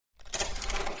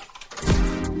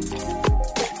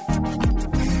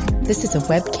This is a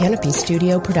Web Canopy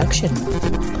Studio production.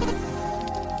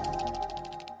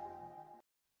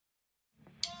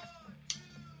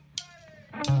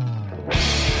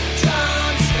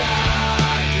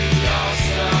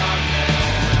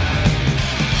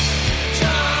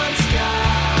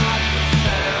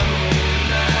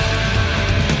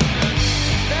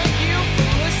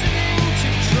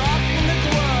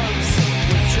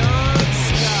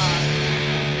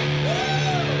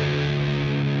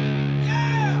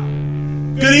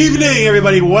 Good evening,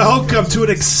 everybody. Welcome to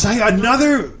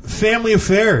another family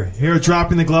affair here at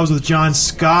Dropping the Gloves with John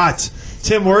Scott,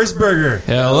 Tim Wurzberger.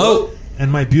 Hello.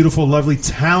 And my beautiful, lovely,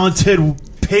 talented,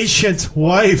 patient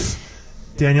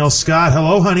wife, Danielle Scott.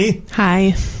 Hello, honey.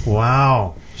 Hi.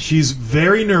 Wow. She's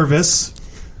very nervous.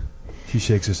 She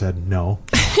shakes her head no.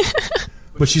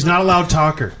 But she's not a loud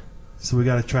talker. So we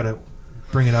got to try to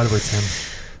bring it out of her,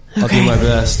 Tim. I'll do my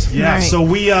best. Yeah, right.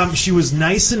 so she was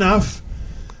nice enough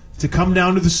to come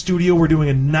down to the studio. We're doing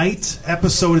a night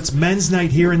episode. It's men's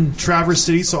night here in Traverse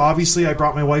City, so obviously I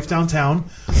brought my wife downtown.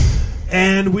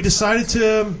 And we decided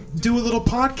to do a little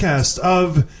podcast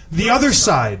of the other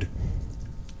side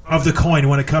of the coin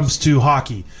when it comes to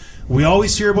hockey. We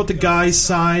always hear about the guy's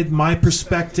side, my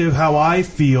perspective, how I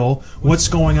feel, what's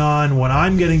going on, when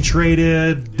I'm getting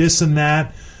traded, this and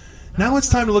that. Now it's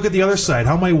time to look at the other side,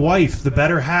 how my wife, the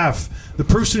better half, the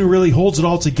person who really holds it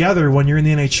all together when you're in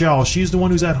the NHL, she's the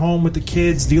one who's at home with the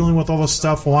kids, dealing with all this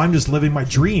stuff while I'm just living my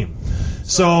dream.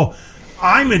 So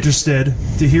I'm interested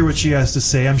to hear what she has to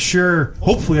say. I'm sure,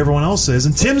 hopefully everyone else is.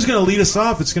 And Tim's going to lead us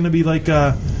off. It's going to be like,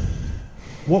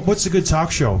 what's a good talk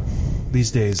show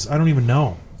these days? I don't even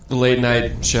know. The late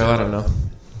night show, I don't know.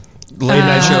 The late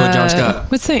night show with John Scott.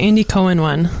 What's the Andy Cohen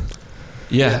one?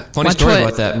 Yeah, funny story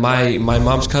about that. My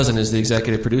mom's cousin is the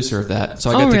executive producer of that. So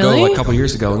I got to go like a couple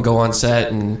years ago and go on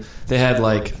set, and they had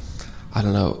like, I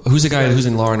don't know, who's the guy who's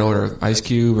in Law and Order? Ice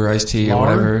Cube or Ice T or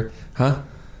whatever? Huh?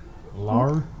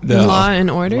 Lar? No. Law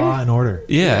and Order? Law and Order.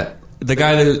 Yeah. The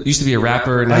guy that used to be a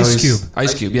rapper. And now Ice Cube.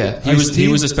 Ice Cube, yeah. He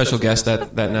was a special guest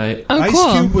that night. Oh, Ice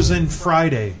cool. Cube was in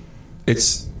Friday.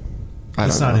 It's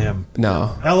It's not him.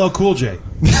 No. LL Cool J.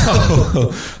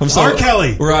 I'm sorry. R.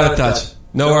 Kelly. We're out of touch.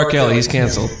 No R. Kelly. He's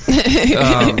canceled.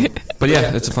 But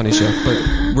yeah, it's a funny show.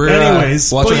 But we're Anyways,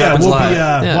 watch what happens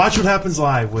live. Watch What Happens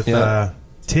Live with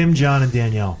Tim, John, and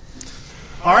Danielle.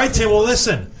 All right, Tim. Well,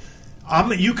 listen.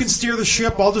 You can steer the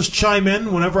ship. I'll just chime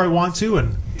in whenever I want to.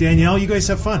 And Danielle, you guys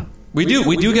have fun. We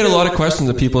do get a lot of questions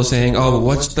of people saying, "Oh,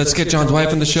 let's get John's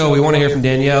wife on the show. We want to hear from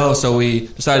Danielle." So we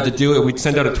decided to do it. We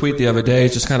sent out a tweet the other day,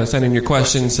 just kind of sending your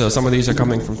questions. So some of these are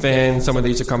coming from fans. Some of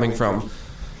these are coming from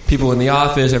people in the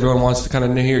office. Everyone wants to kind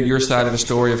of hear your side of the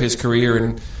story of his career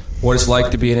and what it's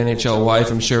like to be an NHL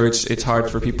wife. I'm sure it's hard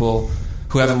for people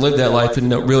who haven't lived that life to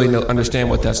really understand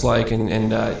what that's like, and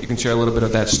you can share a little bit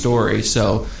of that story.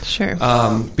 So, sure.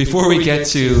 Before we get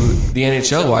to the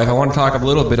NHL wife, I want to talk a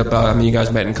little bit about, I mean, you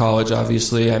guys met in college,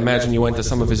 obviously. I imagine you went to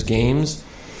some of his games.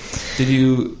 Can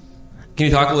you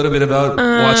talk a little bit about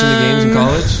watching the games in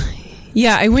college?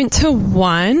 Yeah, I went to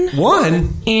one.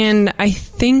 One? And I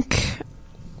think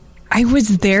I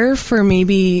was there for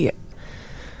maybe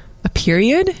a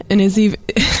period, and is even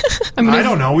I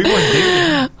don't know. We weren't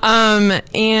dating.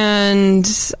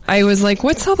 And I was like,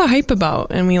 "What's all the hype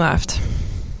about?" And we left.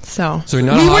 So you're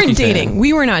not we a hockey weren't dating. fan.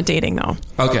 We were not dating though.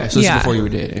 Okay, so this is before you were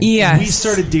dating. Yes. We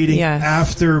started dating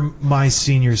after my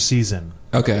senior season.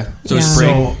 Okay, so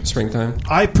Yeah. springtime.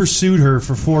 I pursued her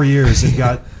for 4 years and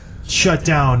got shut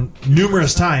down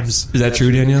numerous times. Is that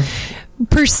true, Danielle?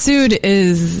 Pursued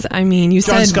is, I mean, you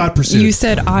John Scott pursued. You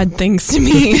said odd things to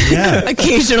me Yeah.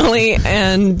 occasionally,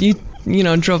 and you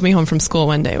drove me home from school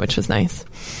one day, which was nice.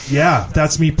 Yeah,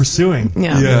 that's me pursuing.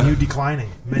 Yeah. And you declining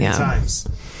many times.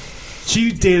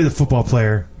 She dated a football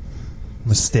player.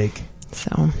 Mistake.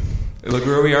 So Look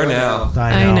where we are now.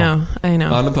 I know.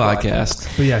 On the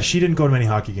podcast. But yeah, she didn't go to many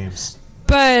hockey games.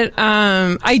 But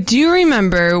I do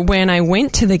remember when I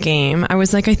went to the game, I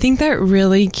was like, I think that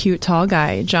really cute tall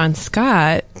guy, John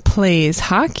Scott, plays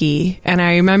hockey. And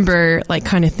I remember like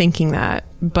kind of thinking that,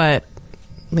 but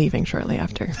leaving shortly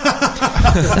after.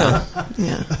 So,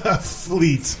 yeah.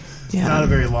 Fleet. Yeah. Not a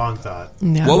very long thought.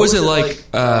 No. What was it like,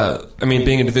 I mean,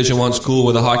 being a Division I school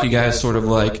with the hockey guys sort of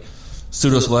like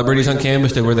pseudo-celebrities on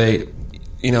campus? Were they,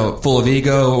 full of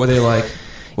ego? What were they like?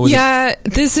 Yeah,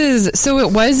 it was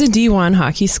a D1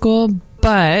 hockey school,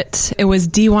 but it was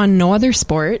D1 no other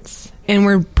sports, and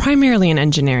we're primarily an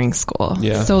engineering school.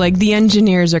 Yeah. So like the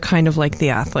engineers are kind of like the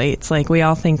athletes. Like we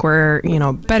all think we're,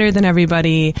 better than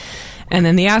everybody. And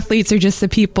then the athletes are just the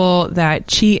people that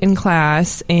cheat in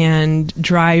class and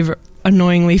drive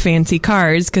annoyingly fancy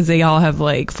cars because they all have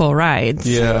like full rides.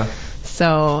 Yeah.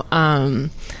 So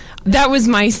that was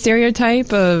my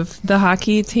stereotype of the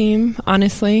hockey team,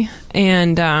 honestly.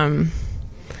 And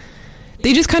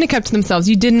they just kind of kept to themselves.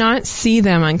 You did not see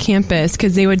them on campus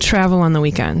because they would travel on the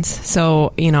weekends.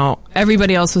 So, you know,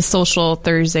 everybody else was social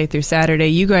Thursday through Saturday.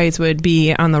 You guys would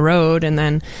be on the road, and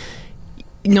then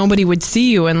nobody would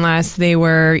see you unless they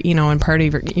were, you know, in part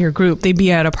of your group. They'd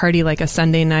be at a party like a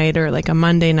Sunday night or like a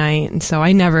Monday night. And so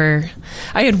I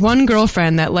had one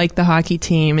girlfriend that liked the hockey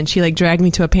team, and she like dragged me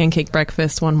to a pancake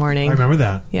breakfast one morning. I remember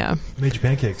that. Yeah. Made you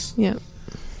pancakes. Yeah.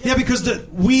 Yeah, because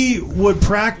we would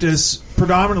practice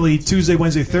predominantly Tuesday,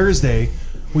 Wednesday, Thursday.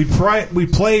 We'd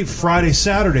play Friday,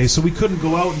 Saturday, so we couldn't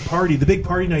go out and party. The big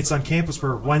party nights on campus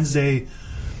were Wednesday,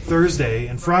 Thursday,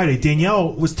 and Friday.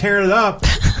 Danielle was tearing it up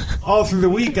all through the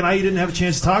week, and I didn't have a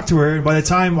chance to talk to her. And by the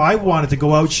time I wanted to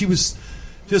go out, she was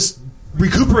just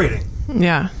recuperating.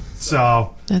 Yeah.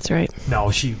 So that's right.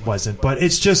 No, she wasn't. But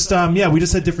it's just, we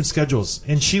just had different schedules.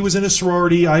 And she was in a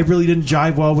sorority. I really didn't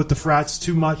jive well with the frats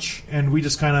too much. And we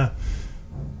just kind of,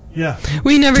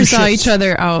 we never saw each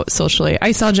other out socially.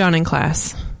 I saw John in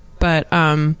class. But,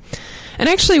 and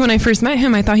actually when I first met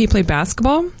him, I thought he played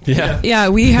basketball. Yeah. Yeah,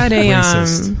 we had a,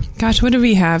 what did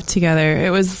we have together?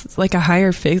 It was like a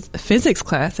higher physics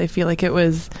class. I feel like it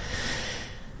was.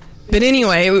 But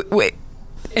anyway,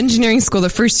 engineering school, the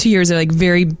first 2 years are like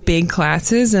very big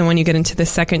classes, and when you get into the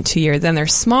second 2 years, then they're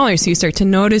smaller, so you start to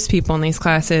notice people in these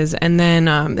classes. And then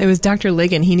it was Dr.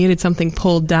 Ligon. He needed something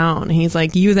pulled down. He's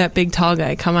like, you, that big tall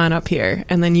guy, come on up here.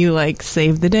 And then you like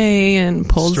saved the day and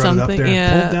pulled strutted something. Up there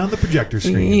and pulled down the projector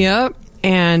screen. Yep.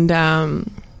 And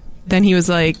then he was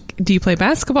like, do you play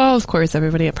basketball? Of course,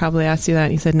 everybody probably asked you that.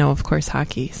 And he said, no, of course,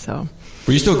 hockey. So,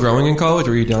 were you still growing in college,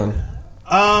 or were you done?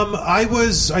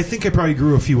 I think I probably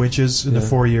grew a few inches in the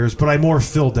 4 years, but I more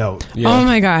filled out. Yeah. Oh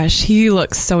my gosh, he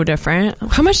looks so different.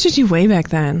 How much did you weigh back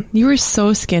then? You were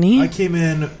so skinny. I came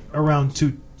in around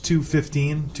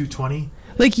 215, 220.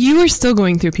 Like, you were still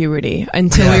going through puberty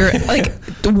until we were, like,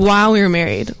 while we were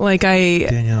married. Like,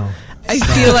 Danielle. I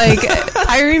feel like,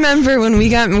 I remember when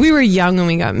we were young when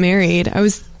we got married. I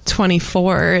was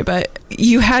 24, but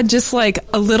you had just like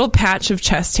a little patch of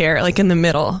chest hair like in the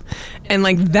middle, and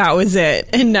like that was it.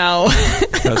 And now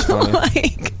that's funny.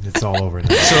 Like, it's all over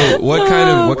now. So what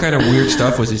kind of weird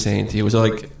stuff was he saying to you? Was it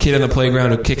like kid on the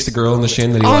playground who kicks the girl in the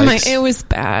shin that he likes? It was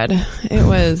bad. It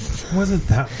wasn't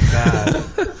that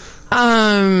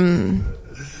bad.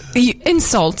 He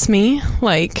insults me,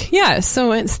 like, yeah,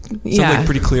 so it's sounds like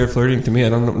pretty clear flirting to me. I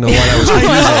don't know why that was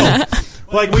confusing.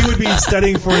 Like, we would be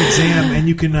studying for an exam, and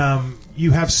you can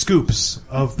you have scoops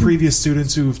of previous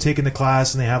students who've taken the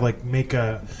class, and they have like make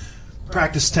a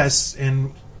practice tests.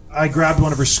 And I grabbed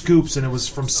one of her scoops, and it was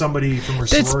from somebody from her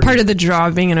sorority. That's part of the draw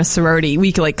of being in a sorority.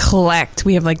 We like collect.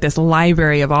 We have like this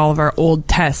library of all of our old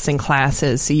tests and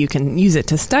classes, so you can use it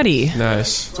to study.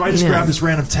 Nice. So I just grabbed this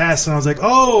random test, and I was like,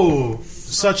 oh,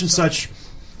 such and such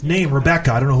name,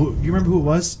 Rebecca. I don't know who. You remember who it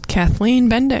was? Kathleen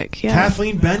Bendick. Yeah.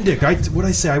 Kathleen Bendick. What did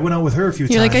I say? I went out with her a few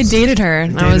times. You're like, I dated her.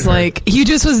 And I was like, he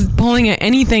just was pulling at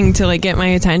anything to like get my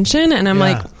attention. And I'm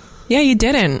like, yeah, you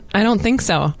didn't. I don't think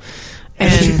so.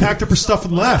 And then she packed up her stuff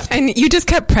and left. And you just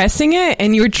kept pressing it,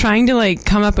 and you were trying to like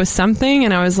come up with something.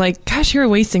 And I was like, gosh, you're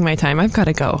wasting my time. I've got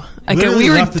to go. Like, we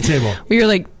left the table. We were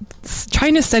like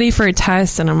trying to study for a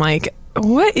test. And I'm like,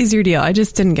 what is your deal? I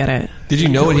just didn't get it. Did you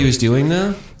know what he was doing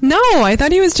though? No, I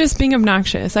thought he was just being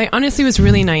obnoxious. I honestly was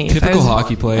really naive. Typical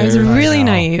hockey player. I was really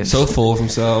naive. So full of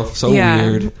himself. So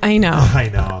weird. I know. I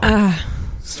know.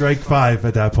 Strike 5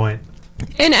 at that point.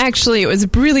 And actually, it was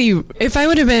really, if I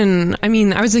would have been, I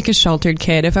mean, I was like a sheltered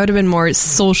kid. If I would have been more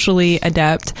socially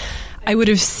adept, I would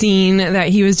have seen that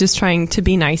he was just trying to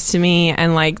be nice to me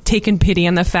and like taken pity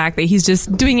on the fact that he's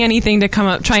just doing anything to come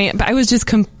up, trying. But I was just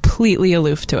completely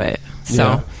aloof to it.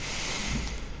 So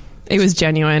it was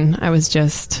genuine. I was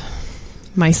just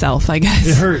myself, I guess.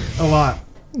 It hurt a lot.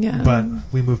 Yeah. But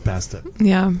we moved past it.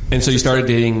 Yeah. And so you started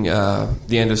dating the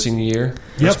end of senior year?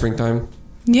 Or springtime?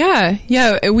 Yeah.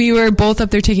 Yeah. We were both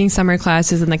up there taking summer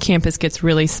classes, and the campus gets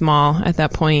really small at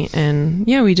that point. And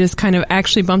yeah, we just kind of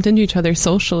actually bumped into each other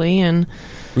socially. And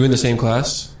were you in the same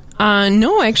class?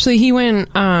 No, actually, he went,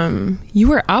 you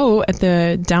were out at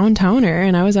the Downtowner,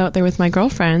 and I was out there with my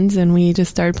girlfriends, and we just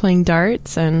started playing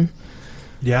darts and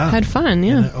had fun.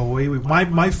 Yeah.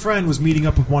 My friend was meeting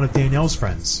up with one of Danielle's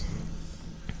friends,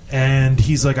 and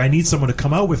he's like, I need someone to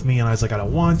come out with me. And I was like, I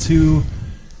don't want to.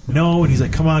 No. And he's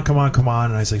like, come on.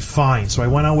 And I was like, fine. So I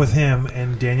went out with him,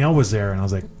 and Danielle was there, and I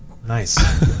was like, nice.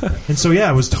 And so,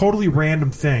 yeah, it was a totally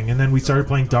random thing. And then we started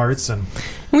playing darts, and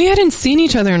we hadn't seen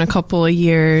each other in a couple of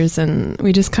years, and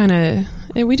we just kind of,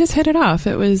 we just hit it off.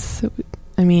 It was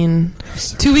I mean,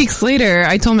 2 weeks later,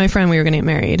 I told my friend we were going to get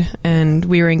married, and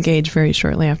we were engaged very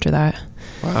shortly after that.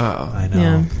 Wow. I know.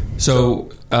 Yeah.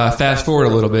 So fast forward a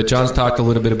little bit. John's talked a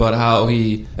little bit about how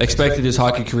he expected his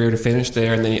hockey career to finish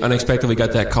there, and then he unexpectedly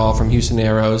got that call from Houston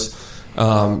Aeros.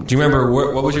 Do you remember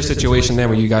what was your situation then?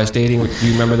 Were you guys dating? Do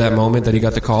you remember that moment that he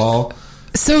got the call?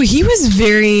 So he was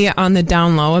very on the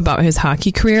down low about his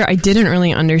hockey career. I didn't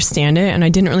really understand it, and I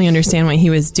didn't really understand what he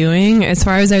was doing. As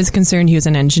far as I was concerned, he was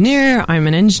an engineer. I'm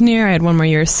an engineer. I had one more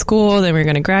year of school. Then we were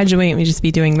going to graduate, and we'd just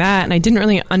be doing that. And I didn't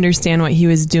really understand what he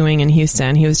was doing in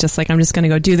Houston. He was just like, I'm just going to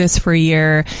go do this for a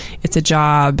year. It's a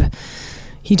job.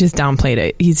 He just downplayed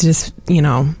it. He's just,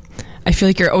 I feel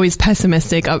like you're always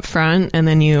pessimistic up front, and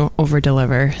then you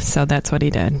over-deliver. So that's what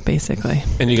he did, basically.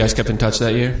 And you guys kept in touch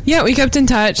that year? Yeah, we kept in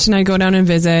touch, and I'd go down and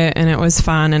visit, and it was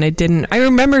fun. And I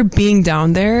remember being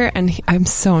down there, and I'm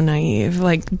so naive,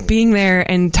 like being there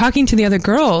and talking to the other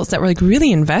girls that were like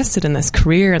really invested in this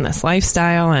career and this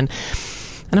lifestyle. And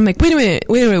I'm like, wait a minute,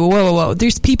 whoa.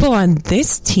 There's people on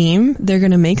this team, they're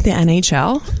going to make the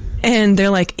NHL? And they're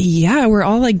like, yeah, we're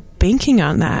all like banking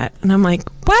on that. And I'm like,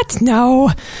 what? No.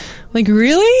 Like,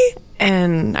 really?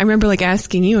 And I remember like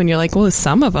asking you, and you're like, well,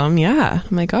 some of them, yeah.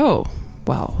 I'm like, oh,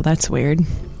 wow, that's weird.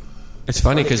 It's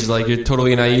funny because like you're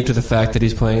totally naive to the fact that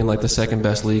he's playing like the second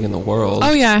best league in the world.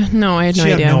 Oh yeah, no, I had no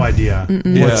idea. She had no idea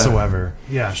Mm-mm. whatsoever.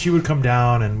 Yeah, she would come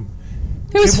down, and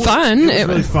it was fun. It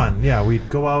was really fun. Yeah, we'd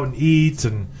go out and eat,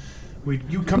 and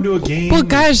you'd come to a game. Well,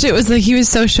 gosh, it was like he was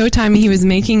so Showtime. He was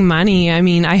making money. I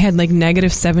mean, I had like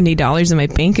negative $70 in my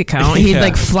bank account. He'd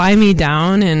like fly me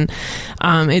down, and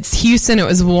it's Houston. It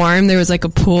was warm. There was like a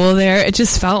pool there. It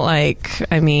just felt like,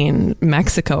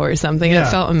 Mexico or something. Yeah.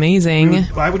 It felt amazing.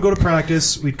 I would go to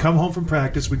practice. We'd come home from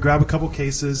practice. We'd grab a couple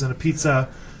cases and a pizza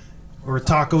or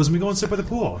tacos, and we'd go and sit by the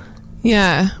pool.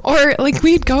 Yeah. Or like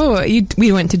we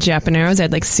went to Japaneros. I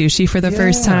had like sushi for the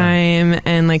first time,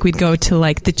 and like we'd go to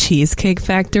like the Cheesecake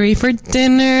Factory for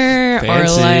dinner. Fancy.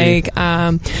 Or like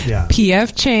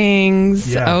PF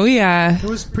Chang's. Yeah. Oh yeah. It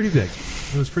was pretty big.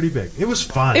 It was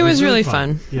fun. It was really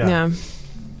fun. Yeah.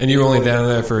 And you were only down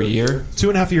there for a year?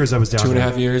 2.5 years I was down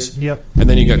 2.5 years? Yep. And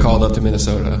then you got called up to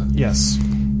Minnesota? Yes.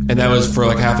 And that was for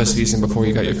like half a season before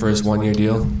you got your first one-year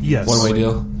deal? Yes. One-way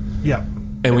deal? Yep.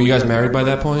 And were you guys married by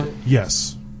that point?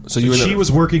 Yes. So she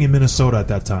was working in Minnesota at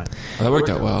that time. Oh, that worked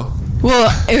out well.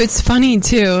 Well, it's funny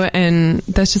too, and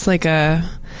that's just like I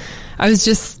was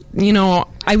just,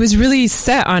 I was really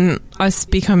set on us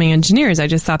becoming engineers. I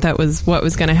just thought that was what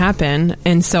was going to happen.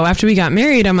 And so after we got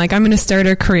married, I'm like, I'm going to start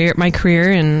my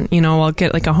career, and, I'll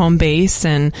get like a home base.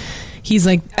 And he's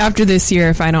like, after this year,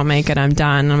 if I don't make it, I'm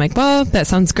done. And I'm like, well, that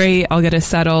sounds great. I'll get us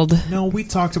settled. No, we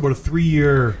talked about a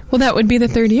 3-year. Well, that would be the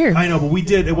third year. I know, but we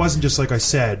did. It wasn't just like I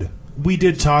said. We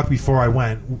did talk before I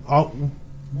went.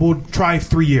 We'll try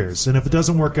 3 years. And if it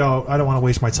doesn't work out, I don't want to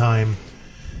waste my time,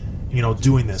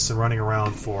 doing this and running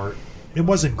around for it. It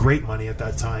wasn't great money at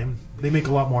that time. They make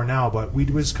a lot more now, but we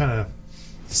just kind of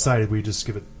decided we'd just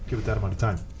give it that amount of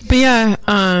time. But yeah,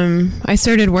 I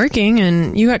started working,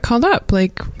 and you got called up.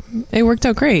 Like, it worked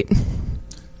out great.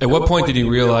 At what point did you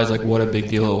realize like what a big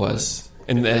deal it was,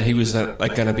 and that he was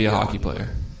like going to be a hockey player?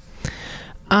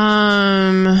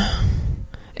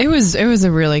 It was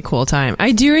a really cool time.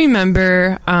 I do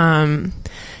remember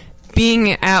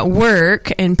being at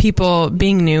work and people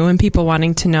being new and people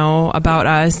wanting to know about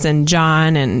us and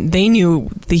John, and they knew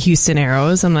the Houston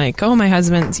Aeros. I'm like, oh, my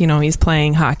husband's, he's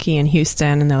playing hockey in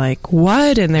Houston. And they're like,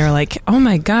 what? And they were like, oh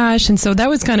my gosh. And so that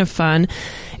was kind of fun.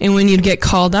 And when you'd get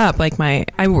called up, like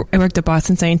I worked at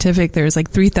Boston Scientific, there was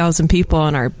like 3,000 people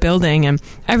in our building, and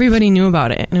everybody knew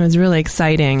about it. And it was really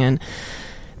exciting. And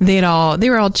they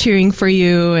were all cheering for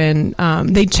you, and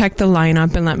they'd check the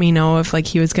lineup and let me know if like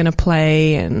he was going to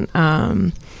play. And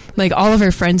like all of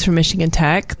our friends from Michigan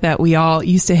Tech that we all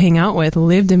used to hang out with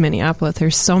lived in Minneapolis.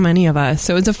 There's so many of us.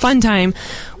 So it was a fun time.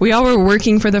 We all were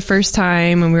working for the first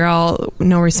time, and we were all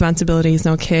no responsibilities,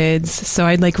 no kids. So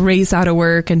I'd like race out of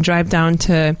work and drive down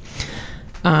to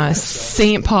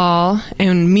St. Paul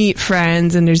and meet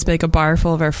friends, and there's like a bar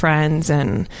full of our friends.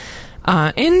 And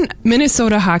in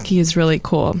Minnesota, hockey is really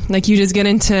cool. Like you just get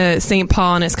into St.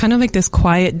 Paul, and it's kind of like this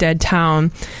quiet, dead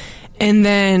town. And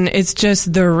then it's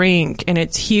just the rink, and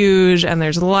it's huge, and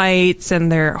there's lights,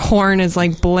 and their horn is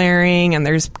like blaring, and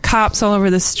there's cops all over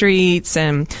the streets,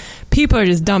 and people are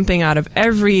just dumping out of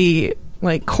every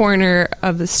like corner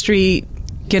of the street,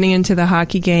 getting into the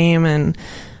hockey game. And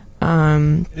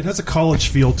it has a college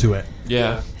feel to it.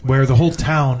 Yeah. Where the whole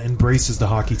town embraces the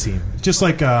hockey team. Just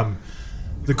like the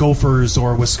Gophers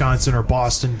or Wisconsin or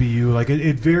Boston BU. Like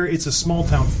it's a small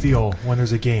town feel when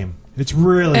there's a game. It's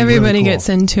really everybody really cool. gets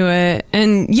into it,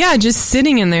 and yeah, just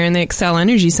sitting in there in the Excel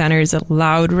Energy Center is a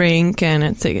loud rink, and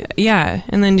it's like, yeah,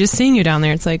 and then just seeing you down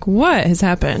there, it's like, what has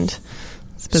happened?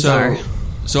 It's bizarre.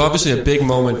 So obviously a big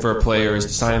moment for a player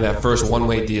is signing that first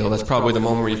one-way deal. That's probably the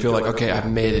moment where you feel like, okay,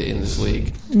 I've made it in this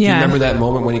league. Yeah. Do you remember that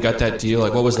moment when you got that deal?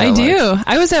 Like, what was that I like? do.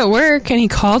 I was at work, and he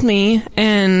called me,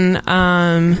 and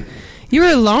you were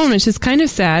alone, which is kind of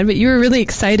sad, but you were really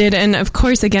excited. And of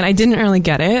course, again, I didn't really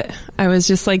get it. I was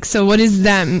just like, so what is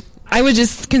that? I was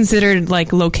just considered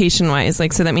like location wise,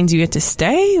 like, so that means you get to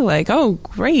stay? Like, oh,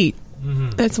 great.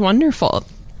 Mm-hmm. That's wonderful.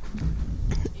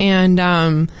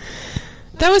 And,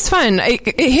 that was fun.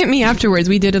 It hit me afterwards.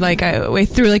 We did we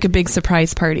threw like a big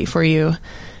surprise party for you.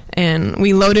 And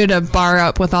we loaded a bar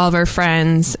up with all of our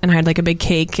friends and had like a big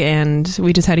cake, and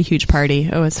we just had a huge party.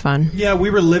 It was fun. Yeah,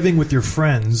 we were living with your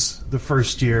friends the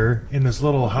first year in this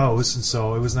little house, and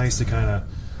so it was nice to kind of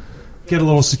get a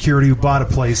little security. We bought a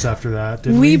place after that,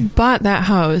 didn't we? We bought that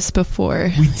house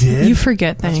before. We did? You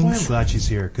forget things. That's why I'm glad she's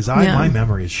here, because my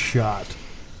memory is shot.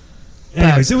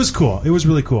 Anyways, it was cool. It was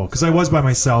really cool, because I was by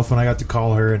myself when I got to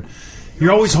call her, and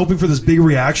you're always hoping for this big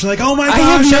reaction, like, oh my gosh, I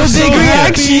have no big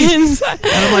reactions. And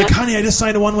I'm like, honey, I just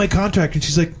signed a one-way contract. And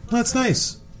she's like, oh, that's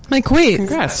nice. Like, wait,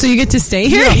 congrats. So you get to stay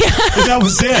here? Yeah. And that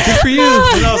was it. Good for you.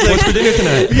 And I was like, what's for dinner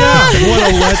tonight? Yeah, what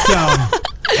a letdown.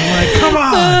 I'm like, come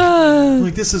on. I'm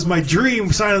like, this is my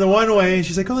dream, signing the one-way. And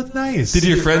she's like, oh, that's nice. Did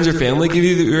your friends or family give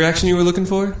you the reaction you were looking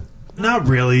for? Not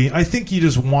really. I think you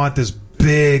just want this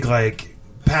big, like,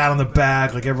 pat on the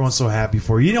back, like everyone's so happy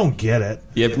for you. You don't get it.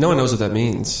 Yeah, but no one knows what that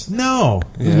means. No.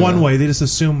 Yeah. One way. They just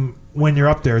assume when you're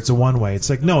up there it's a one-way. It's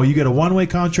like, no, you get a one-way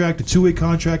contract, a two-way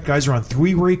contract. Guys are on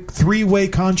three-way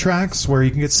contracts where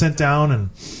you can get sent down, and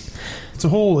it's a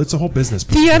whole business.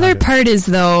 The other part is,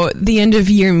 though, the end of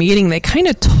year meeting, they kind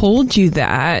of told you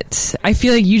that. I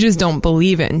feel like you just don't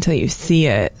believe it until you see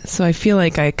it. So I feel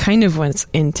like I kind of was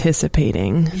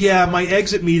anticipating. Yeah, my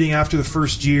exit meeting after the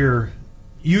first year,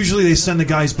 usually they send the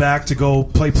guys back to go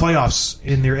play playoffs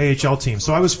in their AHL team.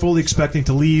 So I was fully expecting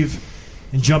to leave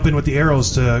and jump in with the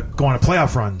Arrows to go on a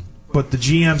playoff run. But the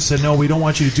GM said, no, we don't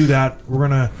want you to do that. We're going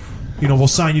to, we'll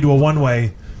sign you to a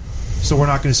one-way, so we're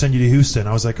not going to send you to Houston.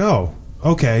 I was like, oh,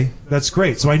 okay, that's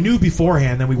great. So I knew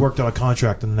beforehand, then we worked out a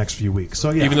contract in the next few weeks.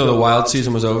 So yeah. Even though the Wild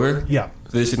season was over? Yeah.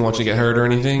 They just didn't want you to get hurt or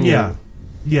anything? Yeah.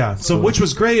 Yeah. So, which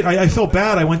was great. I felt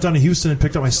bad. I went down to Houston and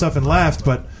picked up my stuff and left,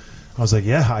 but I was like,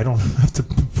 yeah, I don't have to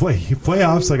play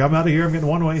playoffs. Like, I'm out of here. I'm getting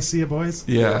one way. See you, boys.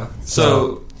 Yeah.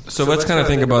 So let's kind of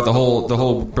think about the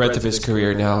whole breadth of his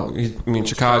career now. I mean,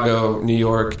 Chicago, New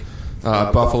York,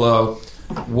 Buffalo.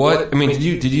 What? I mean,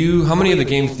 did you? How many of the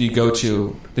games did you go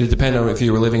to? Did it depend on if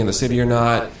you were living in the city or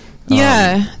not?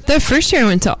 Yeah, the first year I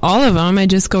went to all of them. I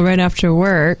just go right after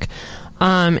work.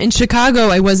 In Chicago,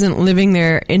 I wasn't living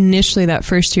there initially. That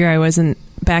first year, I wasn't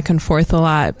back and forth a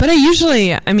lot. But I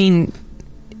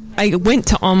went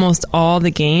to almost all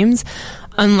the games.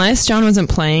 Unless John wasn't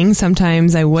playing,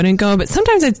 sometimes I wouldn't go, but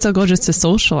sometimes I'd still go just to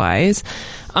socialize.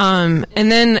 And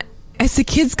then as the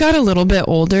kids got a little bit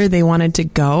older, they wanted to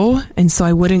go, and so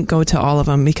I wouldn't go to all of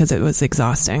them because it was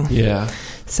exhausting. Yeah.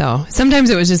 So sometimes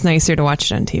it was just nicer to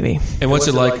watch it on TV. And what's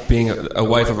it like being a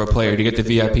wife of a player? Do you get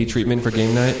the VIP treatment for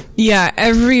game night? Yeah,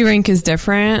 every rink is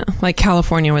different. Like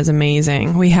California was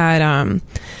amazing. We had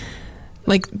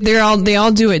they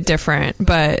all do it different,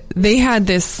 but they had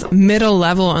this middle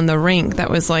level on the rink that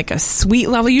was like a suite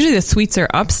level. Usually the suites are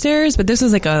upstairs, but this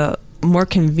was like a more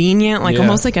convenient,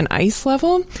 almost like an ice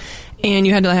level. And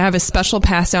you had to have a special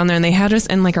pass down there, and they had us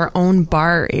in like our own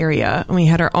bar area. And we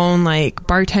had our own like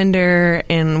bartender,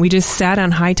 and we just sat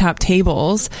on high top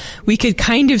tables. We could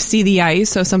kind of see the ice,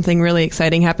 so something really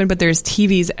exciting happened, but there's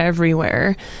TVs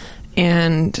everywhere.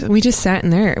 And we just sat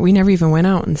in there. We never even went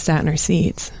out and sat in our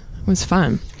seats. It was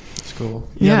fun. It's cool.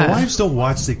 Yeah, the wives don't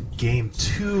watch the game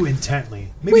too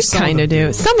intently. Maybe we kind of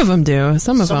do. Some of them do.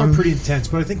 Some are pretty intense,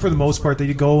 but I think for the most part,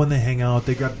 they go and they hang out,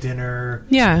 they grab dinner,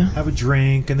 have a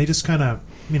drink, and they just kind of,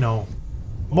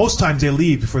 most times they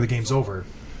leave before the game's over.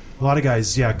 A lot of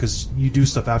guys, because you do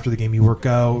stuff after the game, you work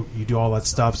out, you do all that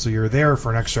stuff, so you're there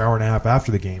for an extra hour and a half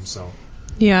after the game. So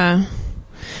yeah.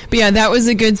 But yeah, that was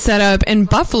a good setup. In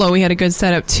Buffalo, we had a good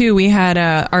setup too. We had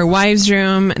our wives'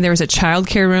 room. There was a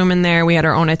childcare room in there. We had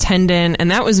our own attendant,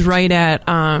 and that was right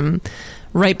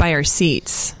by our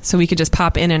seats, so we could just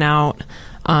pop in and out.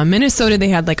 Minnesota, they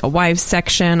had like a wives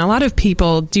section. A lot of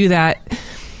people do that.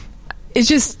 it's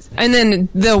just, and then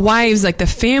the wives, like the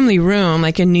family room,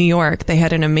 like in New York, they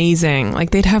had an amazing,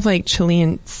 like they'd have like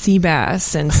Chilean sea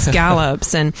bass and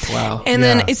scallops and wow. And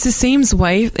then it's the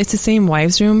same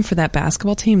wives room for that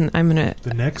basketball team.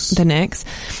 The Knicks.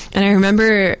 And I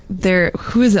remember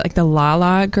who is it? Like the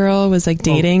Lala girl was like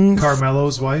dating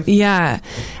Carmelo's wife. Yeah.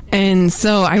 And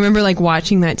so I remember like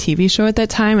watching that TV show at that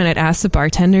time, and I'd ask the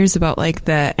bartenders about like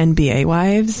the NBA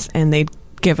wives, and they'd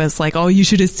give us like, oh, you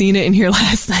should have seen it in here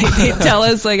last night. They'd tell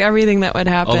us like everything that would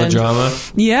happen. All the drama.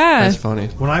 Yeah. That's funny.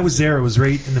 When I was there, it was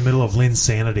right in the middle of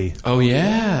Linsanity. Oh,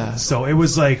 yeah. So it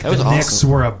was like the awesome. Knicks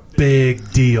were a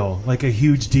big deal, like a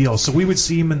huge deal. So we would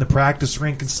see them in the practice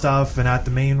rink and stuff, and at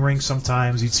the main rink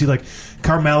sometimes. You'd see like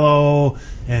Carmelo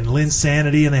and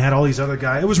Linsanity, and they had all these other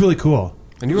guys. It was really cool.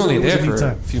 And you were only there for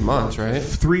a few months, right?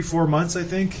 3-4 months, I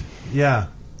think. Yeah.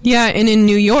 Yeah, and in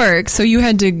New York, so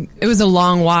it was a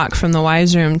long walk from the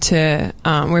wives room to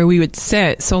where we would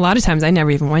sit. So a lot of times I never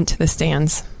even went to the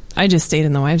stands. I just stayed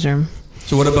in the wives room.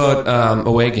 So what about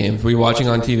away games? Were you watching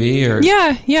on TV? Or?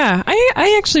 Yeah.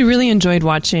 I actually really enjoyed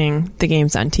watching the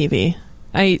games on TV.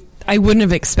 I wouldn't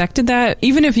have expected that.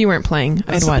 Even if you weren't playing,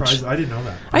 I'd watch. I didn't know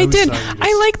that. I did.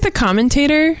 I liked the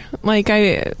commentator. Like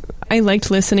I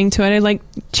liked listening to it. I liked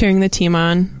cheering the team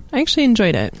on. I actually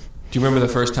enjoyed it. Do you remember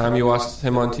the first time you watched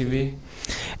him on TV?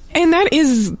 And that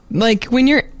is, like, when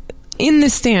you're in the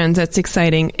stands, that's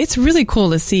exciting. It's really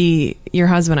cool to see your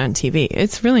husband on TV.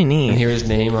 It's really neat. And hear his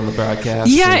name on the broadcast.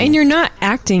 Yeah, and you're not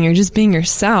acting. You're just being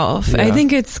yourself. Yeah. I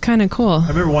think it's kind of cool. I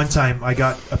remember one time I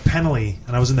got a penalty,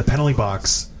 and I was in the penalty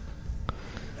box.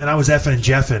 And I was effing and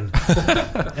jeffing,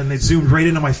 and they zoomed right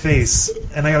into my face.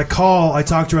 And I got a call. I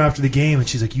talked to her after the game, and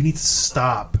she's like, "You need to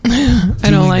stop." I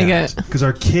don't like it because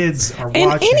our kids are watching,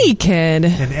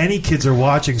 and any kids are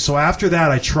watching. So after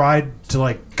that, I tried to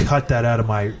like cut that out of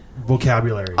my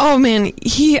vocabulary. Oh man,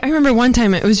 I remember one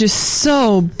time it was just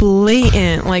so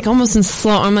blatant, like almost in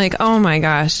slow. I'm like, oh my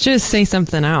gosh, just say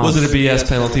something else. Was it a BS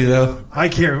penalty though? I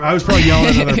can't. I was probably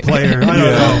yelling at another player. I don't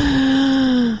know.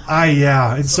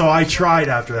 And so I tried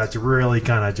after that to really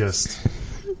kind of just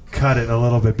cut it a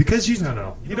little bit because you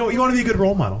want to be a good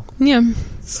role model. Yeah.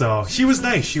 So she was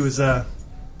nice. She was a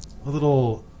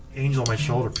little angel on my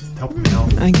shoulder, helping me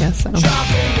out. I guess so.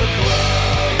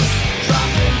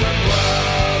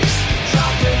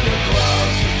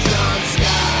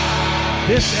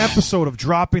 This episode of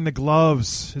Dropping the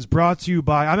Gloves is brought to you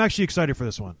by. I'm actually excited for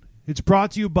this one. It's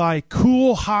brought to you by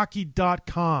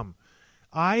CoolHockey.com.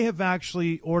 I have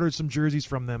actually ordered some jerseys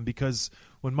from them because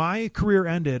when my career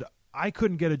ended, I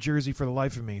couldn't get a jersey for the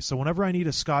life of me. So whenever I need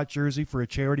a Scott jersey for a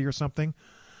charity or something,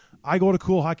 I go to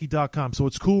CoolHockey.com. So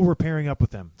it's cool we're pairing up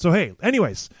with them. So hey,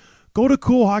 anyways, go to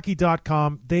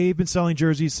CoolHockey.com. They've been selling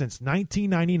jerseys since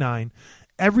 1999.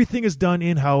 Everything is done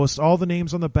in-house. All the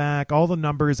names on the back, all the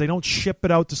numbers. They don't ship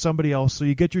it out to somebody else. So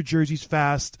you get your jerseys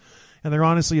fast, and they're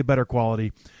honestly a better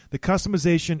quality. The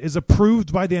customization is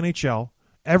approved by the NHL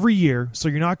every year, so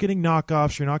you're not getting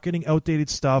knockoffs, you're not getting outdated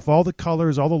stuff. All the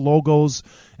colors, all the logos,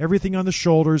 everything on the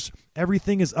shoulders,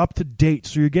 everything is up to date.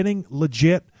 So you're getting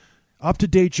legit,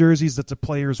 up-to-date jerseys that the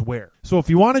players wear. So if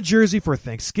you want a jersey for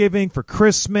Thanksgiving, for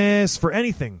Christmas, for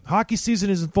anything, hockey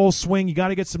season is in full swing, you got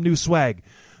to get some new swag.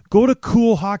 Go to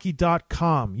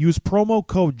CoolHockey.com. Use promo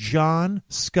code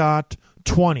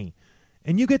JohnScott20,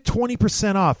 and you get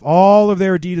 20% off all of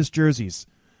their Adidas jerseys.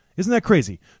 Isn't that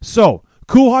crazy? So,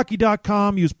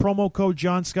 CoolHockey.com, use promo code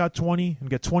JohnScott20 and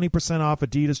get 20% off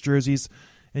Adidas jerseys,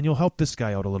 and you'll help this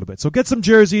guy out a little bit. So get some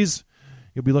jerseys.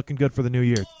 You'll be looking good for the new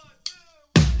year.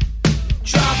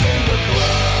 Dropping the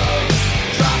gloves,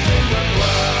 dropping the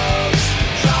gloves,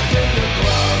 dropping the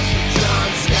gloves with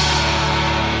John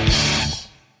Scott.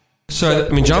 So, I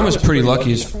mean, John was pretty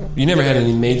lucky. You never had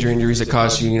any major injuries that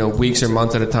cost you, weeks or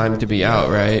months at a time to be out,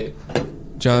 right,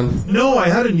 John? No, I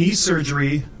had a knee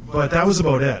surgery, but that was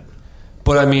about it.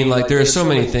 But, I mean, like, there are so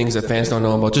many things that fans don't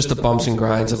know about, just the bumps and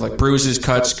grinds of, like, bruises,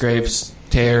 cuts, scrapes,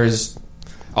 tears,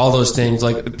 all those things,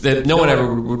 like, that no one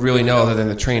ever would really know other than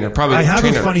the trainer. Probably I the have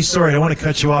trainer. a funny story. I want to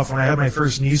cut you off. When I had my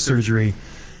first knee surgery,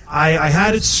 I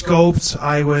had it scoped.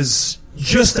 I was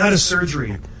just out of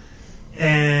surgery,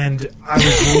 and I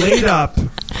was laid up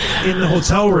in the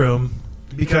hotel room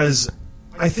because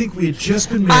I think we had just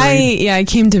been married. I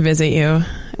came to visit you.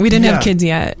 We didn't have kids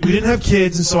yet. We didn't have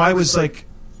kids, and so I was like,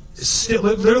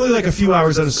 literally like a few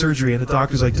hours out of surgery, and the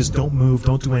doctor's like, just don't move,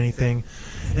 don't do anything.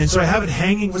 And so I have it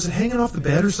hanging. Was it hanging off the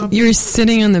bed or something? You were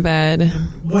sitting on the bed.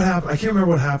 What happened? I can't remember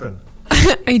what happened.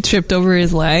 I tripped over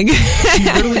his leg. He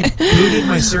literally booted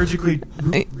my surgically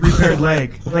repaired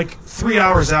leg like 3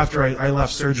 hours after I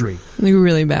left surgery. They were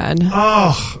really bad.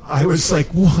 Oh, I was like,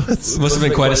 what? Must have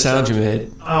been quite a sound you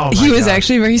made. Oh, my He was God.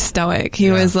 actually very stoic. He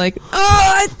Yeah. was like,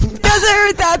 "Oh, it doesn't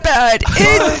hurt that bad.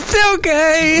 It's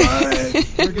okay."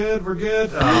 Fine. We're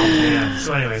good. Oh, man.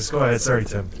 So anyways, go ahead. Sorry,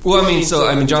 Tim. Well,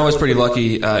 I mean, John was pretty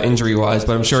lucky injury-wise,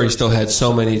 but I'm sure he still had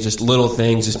so many just little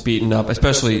things just beaten up,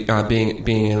 especially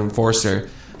being an enforcer.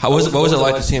 What was it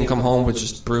like to see him come home with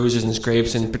just bruises and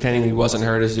scrapes and pretending he wasn't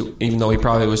hurt, even though he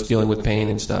probably was dealing with pain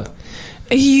and stuff?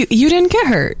 You didn't get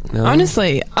hurt, No?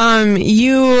 honestly.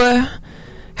 You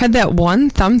had that one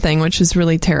thumb thing, which was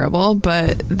really terrible,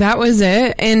 but that was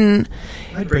it. And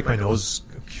I'd break my nose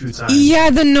a few times. yeah,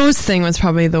 the nose thing was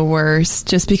probably the worst,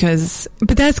 just because.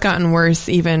 But that's gotten worse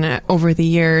even over the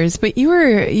years. But you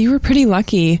were pretty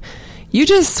lucky. You'd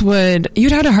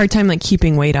had a hard time like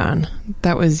keeping weight on.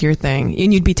 That was your thing,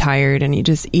 and you'd be tired, and you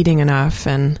just eating enough.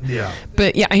 Yeah.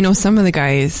 But yeah, I know some of the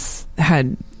guys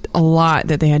had a lot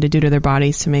that they had to do to their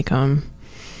bodies to make them.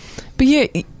 But yeah,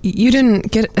 you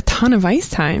didn't get a ton of ice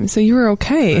time, so you were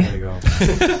okay. There you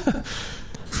go.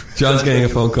 John's getting a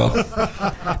phone call.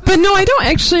 But no, I don't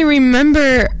actually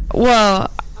remember.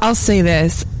 Well, I'll say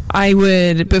this. I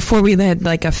would, before we had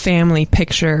like a family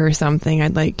picture or something,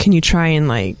 I'd like, can you try and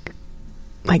like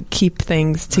keep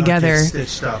things together? Get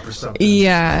stitched up or something.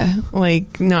 Yeah,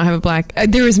 like not have a black.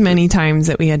 There was many times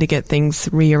that we had to get things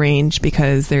rearranged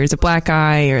because there's a black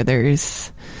eye or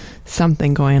there's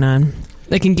something going on.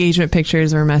 Like engagement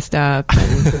pictures were messed up.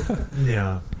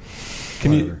 Yeah.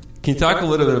 Can you talk a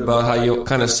little bit about how you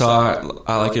kind of saw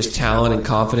like his talent and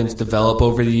confidence develop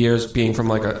over the years, being from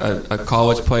like a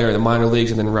college player in the minor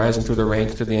leagues and then rising through the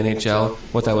ranks to the NHL?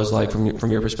 What that was like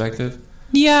from your perspective?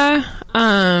 Yeah,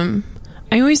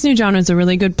 I always knew John was a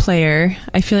really good player.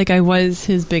 I feel like I was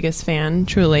his biggest fan,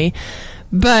 truly.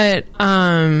 But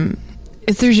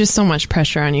there's just so much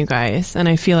pressure on you guys, and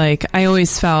I feel like I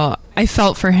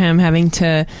felt for him having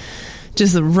to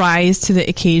just rise to the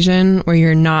occasion where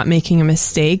you're not making a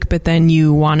mistake, but then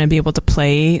you want to be able to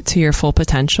play to your full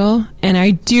potential. And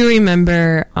I do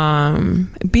remember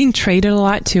being traded a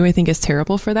lot too. I think is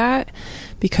terrible for that,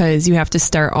 because you have to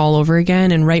start all over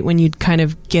again, and right when you'd kind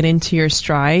of get into your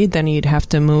stride, then you'd have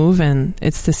to move, and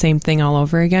it's the same thing all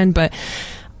over again. But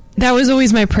that was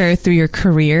always my prayer through your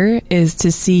career, is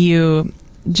to see you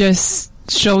just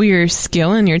show your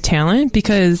skill and your talent,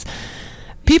 because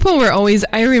people were always,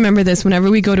 I remember this,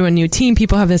 whenever we go to a new team,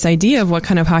 people have this idea of what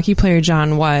kind of hockey player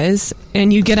John was,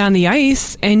 and you'd get on the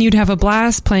ice and you'd have a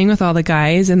blast playing with all the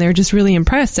guys, and they're just really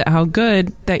impressed at how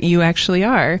good that you actually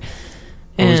are.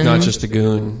 He's not just a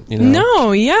goon, you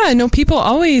know? No, people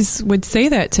always would say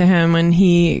that to him when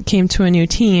he came to a new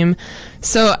team.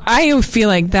 So I feel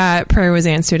like that prayer was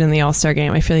answered in the All-Star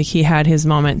game. I feel like he had his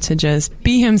moment to just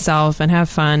be himself and have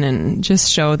fun and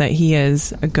just show that he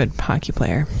is a good hockey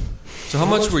player. So how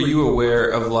much were you aware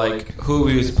of like who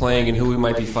he was playing and who we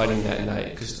might be fighting that night?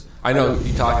 Because I know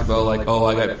you talked about like, oh,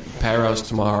 I got Parros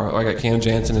tomorrow, or I got Cam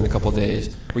Jansen in a couple of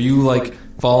days. Were you like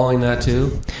following that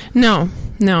too? No.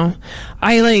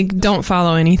 I like don't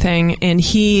follow anything, and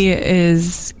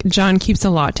John keeps a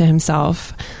lot to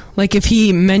himself. Like if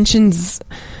he mentions,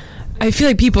 I feel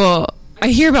like I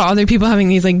hear about other people having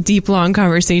these like deep, long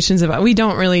conversations about, we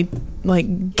don't really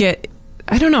like get,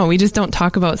 I don't know, we just don't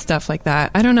talk about stuff like that.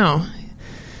 I don't know.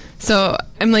 So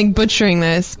I'm like butchering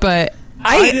this, but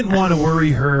I didn't want to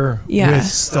worry her Yeah. with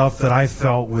stuff that I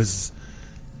felt was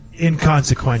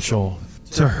inconsequential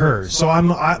to her. So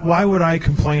why would I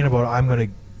complain about, I'm going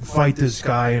to fight this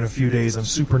guy in a few days, I'm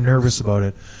super nervous about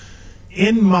it.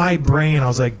 In my brain, I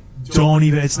was like,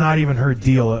 it's not even her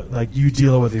deal. Like, you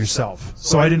deal with yourself.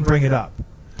 So I didn't bring it up.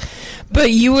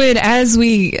 But you would, as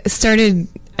we started,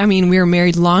 I mean, we were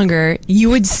married longer, you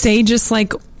would say just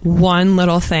like one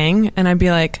little thing, and I'd be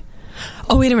like,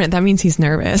 oh, wait a minute, that means he's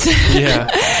nervous. Yeah.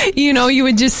 You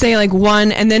would just say like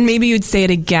one, and then maybe you'd say it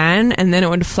again, and then it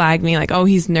would flag me like, oh,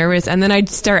 he's nervous. And then I'd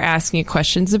start asking you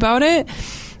questions about it,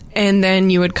 and then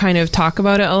you would kind of talk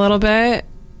about it a little bit.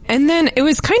 And then it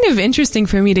was kind of interesting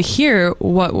for me to hear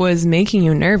what was making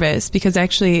you nervous, because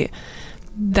actually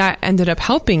that ended up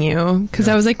helping you, because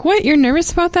I was like, what, you're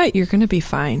nervous about that? You're going to be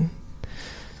fine.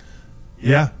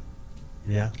 Yeah,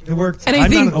 it worked. And I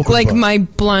think like my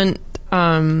blunt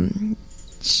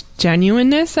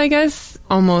genuineness, I guess,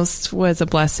 almost was a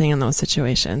blessing in those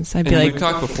situations. I'd be And like, we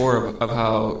talked before of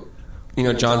how, you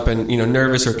know, John's been, you know,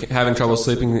 nervous or having trouble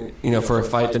sleeping, you know, for a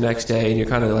fight the next day, and you're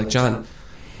kind of like, John,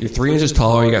 you're 3 inches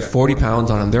taller, you got 40 pounds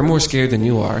on them. They're more scared than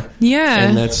you are. Yeah.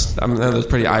 And that was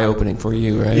pretty eye-opening for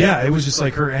you, right? Yeah, it was just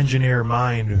like her engineer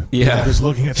mind. Yeah. Just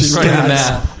looking at the She's running the stats.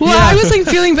 math. Well, I was like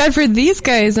feeling bad for these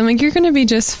guys. I'm like, you're going to be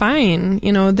just fine.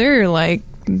 You know, they're like,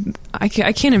 I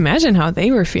can't imagine how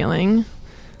they were feeling.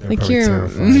 They're Like probably you're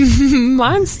terrified.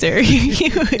 monster.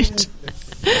 You're huge.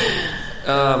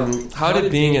 How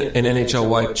did being an NHL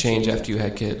wife change after you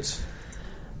had kids?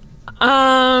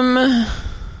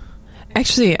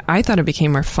 Actually, I thought it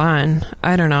became more fun.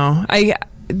 I don't know.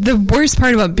 The worst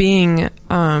part about being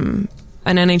an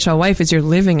NHL wife is you're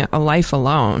living a life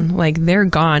alone. Like, they're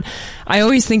gone. I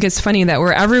always think it's funny that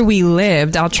wherever we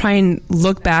lived, I'll try and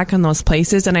look back on those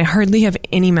places, and I hardly have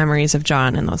any memories of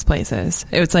John in those places.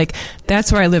 It was like,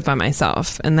 that's where I lived by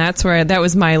myself, and that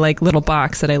was my like little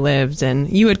box that I lived. And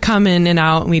you would come in and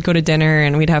out, and we'd go to dinner,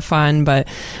 and we'd have fun, but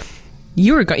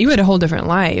you had a whole different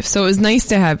life. So it was nice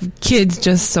to have kids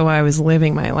just so I was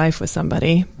living my life with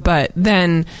somebody. But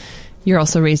then you're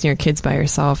also raising your kids by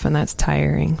yourself, and that's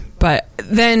tiring. But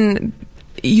then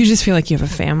you just feel like you have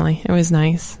a family. It was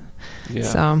nice. Yeah.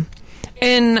 So,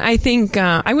 and I think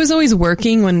I was always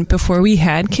working before we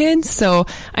had kids. So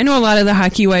I know a lot of the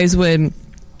hockey wives would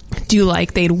do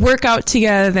like they'd work out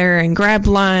together and grab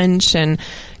lunch and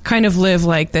kind of live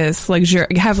like this luxury,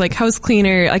 have like house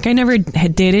cleaner. Like I never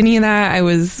did any of that. I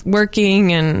was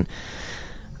working and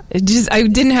I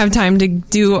didn't have time to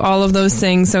do all of those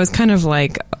things. So I was kind of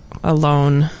like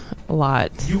alone a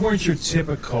lot. You weren't your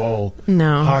typical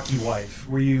No. hockey wife.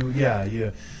 Were you? Yeah,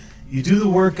 you do the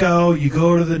workout, you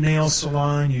go to the nail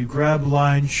salon, you grab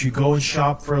lunch, you go and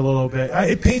shop for a little bit.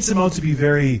 It paints them out to be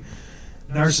very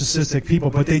narcissistic people,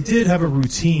 but they did have a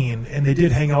routine and they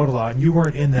did hang out a lot, and you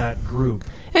weren't in that group.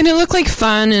 And it looked like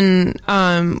fun, and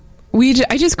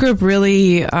I just grew up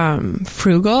really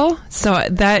frugal, so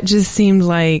that just seemed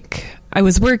like I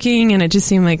was working, and it just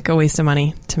seemed like a waste of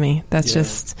money to me. That's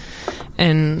just,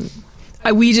 and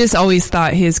we just always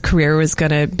thought his career was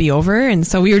going to be over, and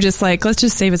so we were just like, let's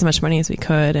just save as much money as we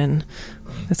could, and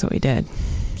that's what we did.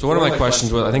 So one of my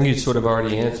questions was, I think you sort of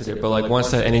already answered it, but like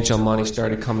once that NHL money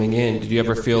started coming in, did you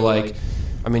ever feel like,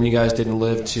 I mean, you guys didn't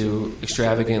live too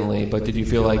extravagantly, but did you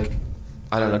feel like,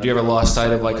 I don't know, do you ever lost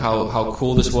sight of like how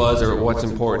cool this was or what's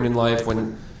important in life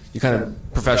when you kind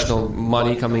of professional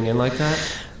money coming in like that?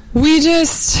 We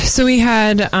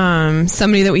had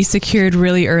somebody that we secured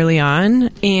really early on,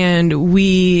 and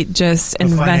we just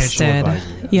invested.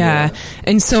 Yeah.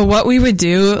 And so what we would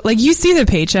do, like you see the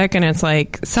paycheck and it's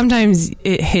like, sometimes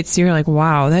it hits you, you're like,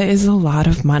 wow, that is a lot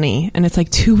of money. And it's like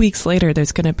 2 weeks later,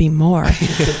 there's going to be more.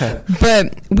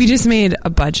 But we just made a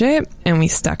budget and we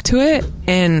stuck to it,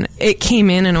 and it came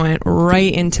in and went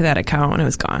right into that account and it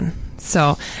was gone.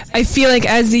 So I feel like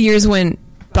as the years went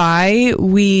by,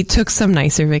 we took some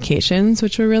nicer vacations,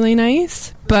 which were really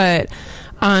nice. But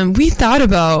we thought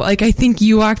about, like, I think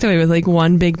you walked away with like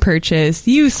one big purchase.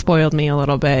 You spoiled me a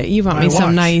little bit. You bought me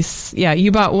some nice,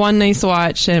 you bought one nice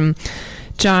watch, and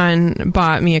John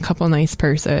bought me a couple nice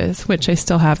purses, which I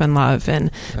still have and love.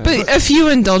 But a few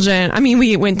indulgent. I mean,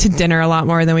 we went to dinner a lot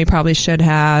more than we probably should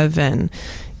have, and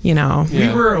you know, we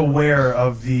were aware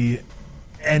of the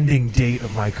ending date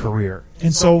of my career,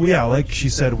 and so like she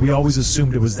said, we always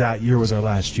assumed it was that year was our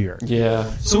last year.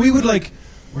 So we would like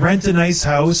rent a nice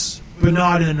house, but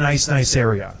not in a nice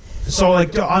area. So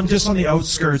like just on the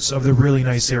outskirts of the really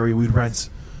nice area, we'd rent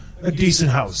a decent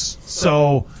house.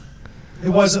 So it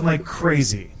wasn't like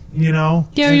crazy, you know.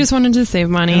 We just wanted to save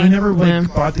money. And I never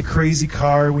bought the crazy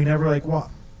car. We never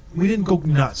we didn't go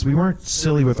nuts. We weren't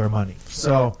silly with our money.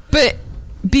 So, but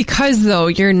because though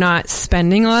you're not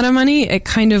spending a lot of money, it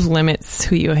kind of limits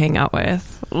who you hang out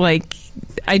with. Like,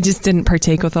 I just didn't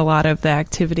partake with a lot of the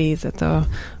activities that the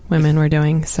women were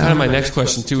doing. So kind of my next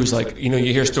question too is like, you know,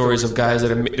 you hear stories of guys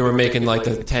that were making like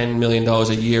the $10 million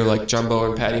a year, like Jumbo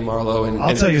and Patty Marleau. And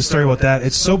I'll tell you a story about that.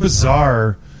 It's so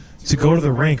bizarre to go to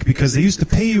the rink because they used to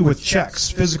pay you with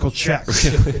checks, physical checks,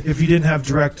 if you didn't have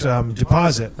direct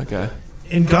deposit. Okay.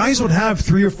 And guys would have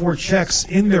 3 or 4 checks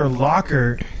in their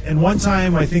locker. And one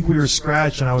time, I think we were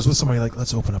scratched, and I was with somebody like,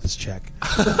 let's open up his check.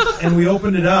 And we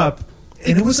opened it up,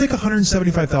 and it was like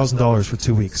 $175,000 for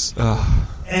 2 weeks.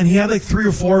 And he had like 3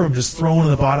 or 4 of them just thrown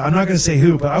in the bottom. I'm not going to say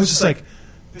who, but I was just like,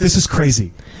 this is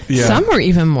crazy. Yeah. Some were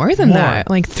even more than that,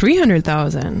 like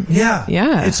 300,000. Yeah.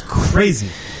 It's crazy.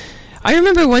 I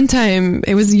remember one time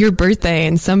it was your birthday,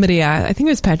 and somebody, I think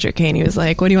it was Patrick Kane, he was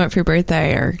like, what do you want for your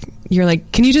birthday? Or you're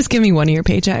like, can you just give me one of your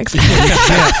paychecks?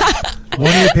 One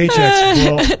of your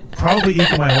paychecks will probably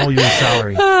equal my whole year's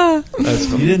salary.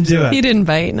 You didn't do it. He didn't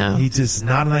bite, no. He's just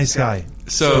not a nice guy.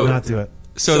 So did not do it.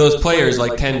 So those players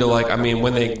like tend to like. I mean,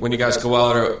 when you guys go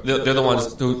out, or they're the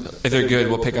ones who, if they're good,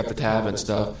 will pick up the tab and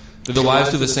stuff. Do the wives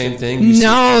do the same thing?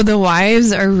 No, the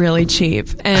wives are really cheap.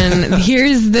 And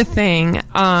here's the thing.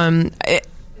 And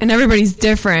everybody's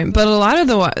different, but a lot of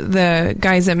the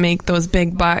guys that make those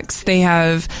big bucks, they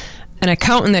have an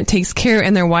accountant that takes care,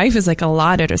 and their wife is like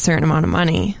allotted a certain amount of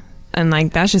money. And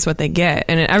like that's just what they get,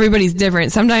 and everybody's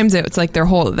different. Sometimes it's like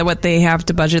what they have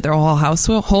to budget their whole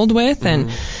household with, and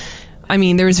I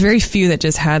mean, there was very few that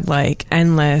just had like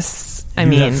endless.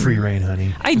 You had free reign,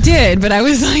 honey. I did, but I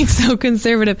was like so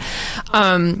conservative.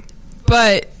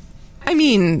 But I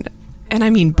mean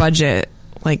budget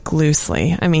like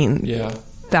loosely. I mean,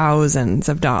 thousands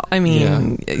of dollars. I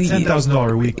mean,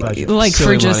 $10,000 a week budget, like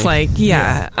silly for just money.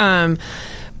 like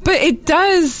but it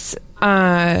does.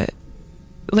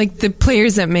 Like the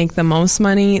players that make the most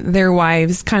money, their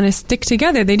wives kind of stick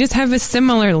together. They just have a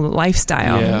similar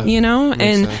lifestyle, you know?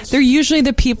 And sense. They're usually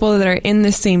the people that are in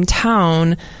the same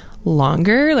town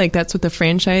longer. Like that's what the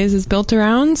franchise is built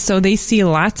around. So they see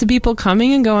lots of people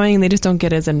coming and going, and they just don't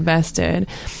get as invested.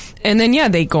 And then,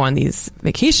 they go on these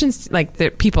vacations, like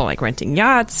the people like renting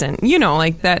yachts, and, you know,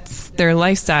 like that's their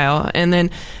lifestyle. And then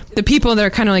the people that are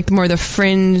kind of like more the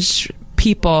fringe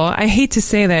people, I hate to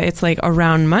say that it's like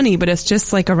around money, but it's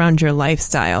just like around your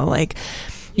lifestyle. Like,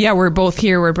 we're both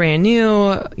here, we're brand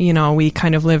new, you know, we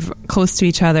kind of live close to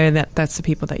each other. That's the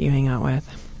people that you hang out with.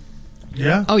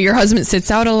 Yeah. Oh, your husband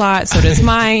sits out a lot, so does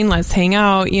mine. Let's hang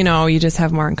out. You know, you just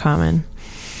have more in common.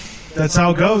 That's how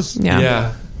it goes.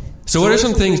 Yeah. So what are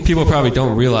some things people probably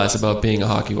don't realize about being a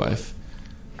hockey wife?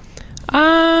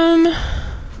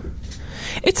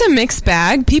 It's a mixed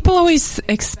bag. People always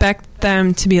expect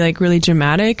them to be like really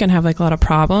dramatic and have like a lot of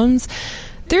problems.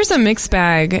 There's a mixed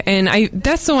bag, and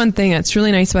that's the one thing that's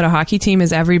really nice about a hockey team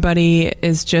is everybody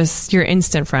is just your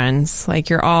instant friends. Like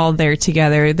you're all there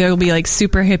together. There'll be like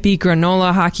super hippie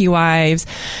granola hockey wives.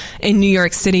 In New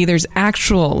York City, there's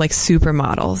actual like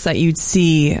supermodels that you'd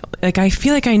see. Like I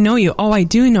feel like I know you. Oh, I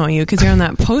do know you because you're on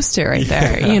that poster right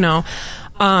there, you know.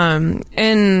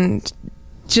 And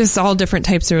just all different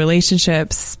types of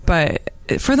relationships, but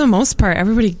for the most part,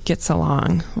 everybody gets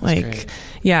along. Like,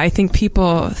 I think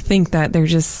people think that they're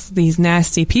just these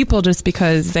nasty people just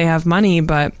because they have money,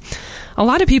 but a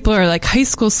lot of people are like high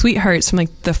school sweethearts from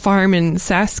like the farm in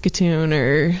Saskatoon,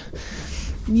 or,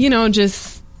 you know,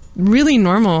 just really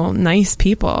normal, nice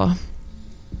people.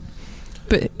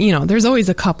 But, you know, there's always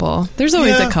a couple. There's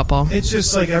always a couple. It's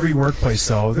just like every workplace,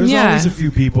 though. There's always a few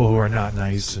people who are not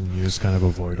nice, and you just kind of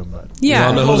avoid them. But we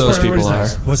all know who those people are.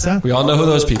 Nice. What's that? We all know who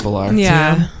those people are.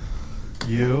 Yeah. Tim?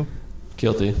 You?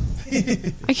 Guilty.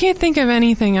 I can't think of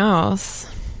anything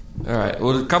else. All right.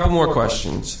 Well, a couple more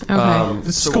questions. Okay.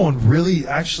 This is going really,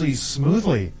 actually,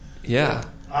 smoothly. Yeah.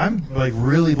 I'm like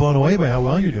really blown away by how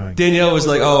well you're doing. Danielle was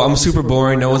like, "Oh, I'm super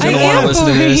boring. No one's going to I want am to listen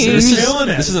to this." boring.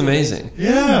 This is amazing.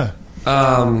 Yeah.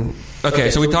 Okay,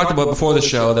 so we talked about before the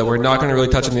show that we're not going to really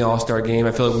touch on the All-Star game.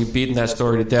 I feel like we've beaten that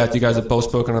story to death. You guys have both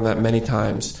spoken on that many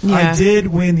times. Yeah. I did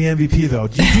win the MVP, though.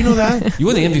 Did you know that? You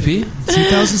won the MVP?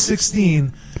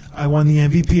 2016, I won the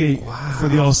MVP for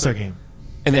the All-Star game.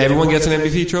 And everyone gets an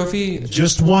MVP trophy?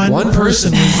 Just one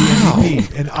person wins the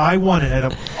MVP, and I won it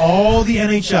out of all the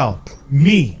NHL.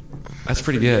 Me. That's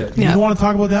pretty good. You want to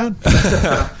talk about that?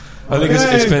 I think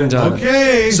it's been done.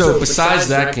 Okay. So besides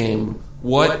that game,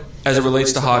 what, as it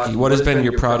relates to hockey, what has been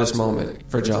your proudest moment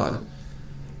for John?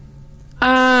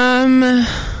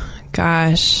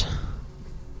 Gosh.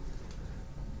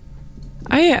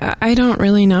 I don't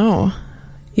really know.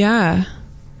 Yeah.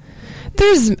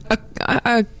 There's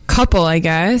a couple, I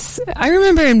guess. I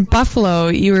remember in Buffalo,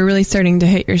 you were really starting to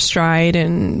hit your stride,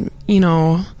 and, you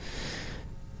know,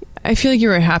 I feel like you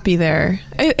were happy there.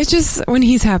 It's just, when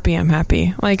he's happy, I'm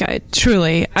happy. Like, I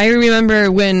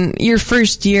remember when your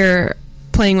first year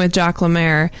playing with Jacques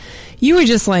Lemaire, you would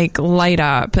just like light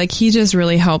up. Like, he just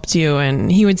really helped you,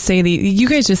 and he would say you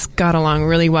guys just got along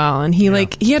really well, and he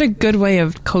had a good way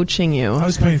of coaching you. I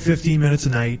was playing 15 minutes a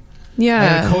night. Yeah. I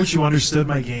had a coach who understood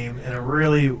my game, and it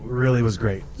really, really was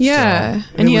great. Yeah. So,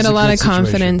 and he had a lot good of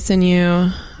confidence in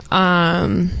you.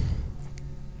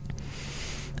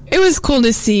 It was cool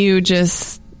to see you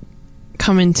just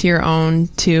come into your own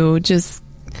too. Just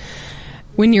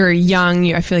when you were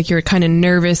young, I feel like you were kind of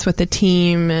nervous with the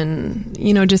team, and,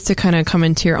 you know, just to kind of come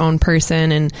into your own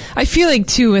person. And I feel like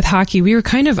too with hockey, we were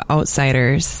kind of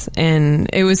outsiders, and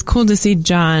it was cool to see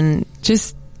John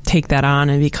just take that on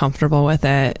and be comfortable with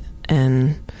it.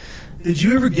 And did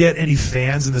you ever get any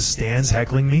fans in the stands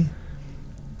heckling me?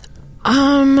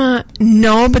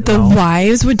 No, but the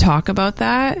wives would talk about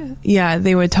that. Yeah,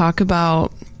 they would talk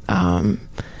about,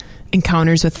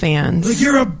 encounters with fans. Like,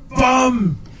 you're a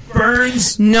bum,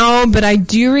 Burns. No, but I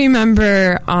do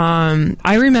remember.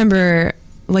 I remember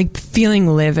like feeling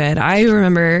livid. I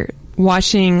remember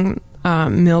watching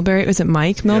Milbury. Was it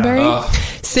Mike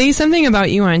Milbury? Say something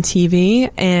about you on TV,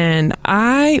 and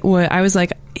I was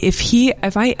like,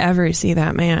 if I ever see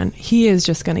that man, he is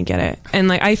just going to get it. And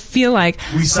like, I feel like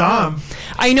We saw him.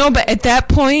 I know, but at that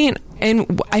point,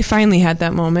 and I finally had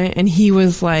that moment, and he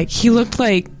was like, he looked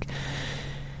like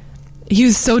he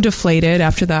was so deflated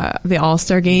after the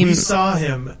All-Star game. We saw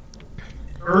him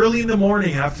early in the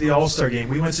morning after the All-Star game.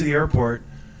 We went to the airport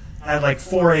at like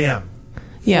 4 a.m.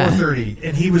 Yeah. 4:30,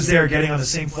 and he was there getting on the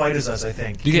same flight as us, I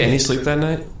think. Did you get any sleep that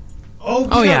night?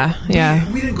 Oh,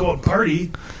 yeah. We didn't go out and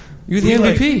party. You were the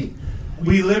MVP.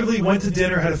 We literally went to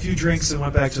dinner, had a few drinks, and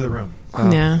went back to the room.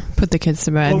 Yeah, put the kids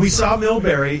to bed. But we saw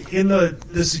Milbury in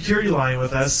the security line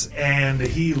with us, and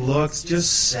he looked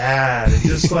just sad. And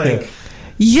just like...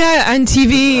 Yeah, on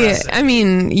TV, Depressing. I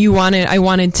mean, I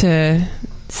wanted to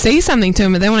say something to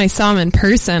him, but then when I saw him in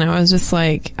person, I was just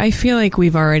like, I feel like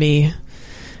we've already...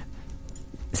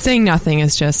 Saying nothing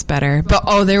is just better.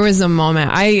 But, there was a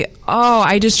moment.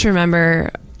 I just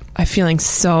remember feeling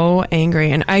so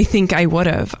angry, and I think I would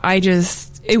have.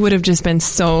 It would have just been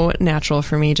so natural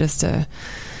for me just to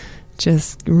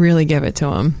really give it to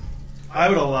him. I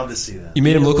would have loved to see that. You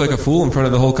made him look like a fool in front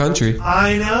of the whole country.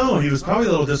 I know. He was probably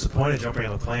a little disappointed jumping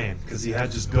on the plane because he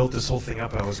had just built this whole thing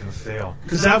up. I was going to fail.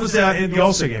 Because that was in the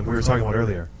All-Star game we were talking about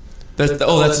earlier. That's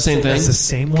the same thing? That's the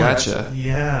same one. Gotcha.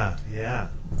 Yeah.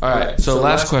 All right, so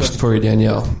last question for you,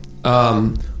 Danielle.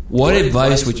 What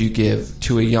advice would you give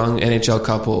to a young NHL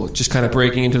couple just kind of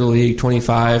breaking into the league,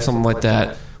 25, something like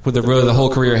that, with the whole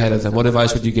career ahead of them? What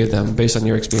advice would you give them based on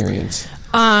your experience?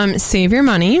 Save your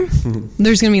money.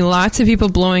 There's going to be lots of people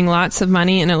blowing lots of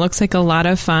money, and it looks like a lot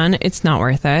of fun. It's not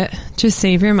worth it. Just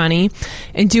save your money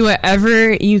and do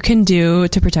whatever you can do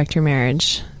to protect your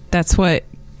marriage. That's what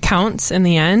counts in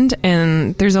the end.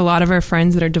 And there's a lot of our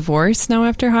friends that are divorced now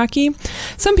after hockey.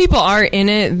 Some people are in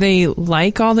it. They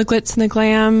like all the glitz and the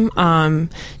glam.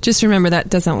 Just remember that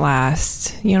doesn't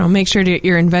last. Make sure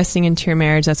you're investing into your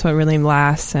marriage. That's what really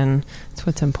lasts, and that's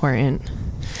what's important.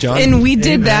 John? And we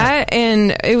did Amen. that,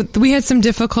 and we had some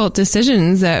difficult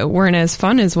decisions that weren't as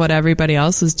fun as what everybody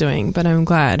else was doing, but I'm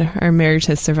glad our marriage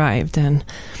has survived, and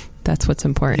that's what's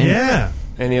important. Yeah.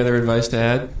 Any other advice to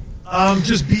add?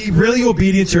 Just be really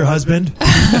obedient to your husband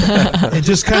and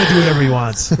just kind of do whatever he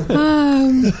wants.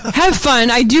 Have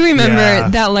fun. I do remember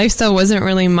that lifestyle wasn't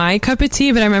really my cup of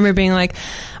tea, but I remember being like,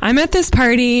 I'm at this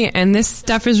party and this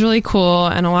stuff is really cool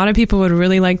and a lot of people would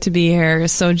really like to be here,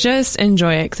 so just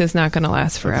enjoy it because it's not going to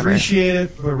last forever. Appreciate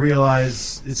it, but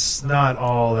realize it's not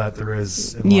all that there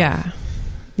is in life.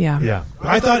 Yeah.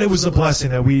 I thought it was a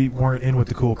blessing that we weren't in with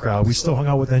the cool crowd. We still hung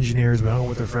out with engineers. We hung out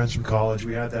with our friends from college.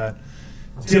 We had that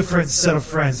different set of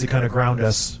friends that kind of ground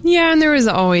us. Yeah, and there was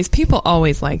people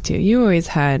always liked you. You always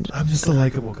had... I'm just a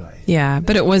likable guy. Yeah,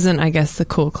 but it wasn't, I guess, the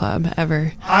cool club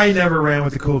ever. I never ran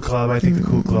with the cool club. I think the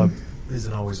cool club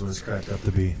isn't always what it's cracked up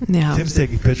to be. Yeah. Tim's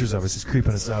taking pictures of us. He's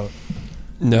creeping us out.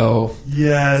 No.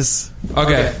 Yes.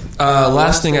 Okay.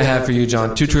 Last thing I have for you,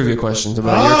 John. 2 trivia questions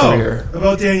about your career.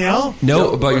 About Danielle?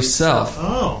 No, about yourself.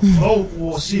 Oh,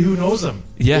 we'll see who knows them.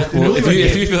 Yeah. Well, if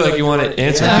you feel like you want to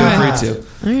answer, feel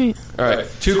free to. All right.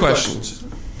 2 questions.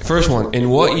 First one: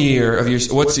 in what year of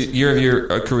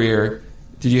your career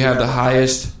did you have the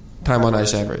highest time on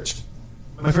ice average?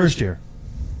 My first year.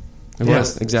 It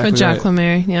was exactly With Jack right.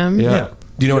 Lemaire, yeah. Yeah.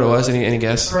 Do you know what it was? Any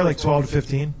guess? Probably like 12 to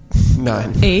 15.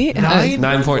 9. 8?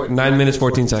 9 minutes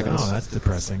 14 seconds. Oh, that's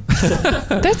depressing.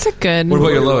 That's a good... What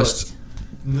about your lowest?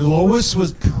 Lowest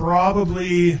was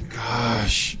probably,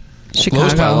 Chicago.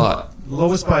 Lowest by a lot.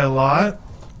 lowest by a lot.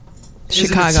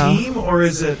 Chicago. Is it a team or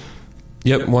is it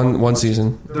Yep, one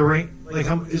season.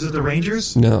 is it the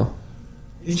Rangers No.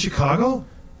 in Chicago?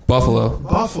 Buffalo.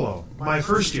 Buffalo. My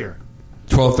first year.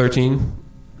 12-13.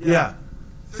 Yeah.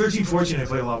 13-14 I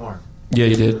played a lot more. Yeah,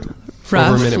 you did. Ruff,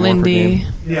 Over a minute more per Lindy.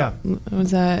 game. Yeah. What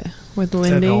was that with Ted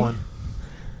Lindy? Nolan.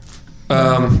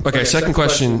 Okay, second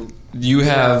question. You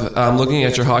have, looking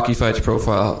at your Hockey Fights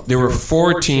profile, there were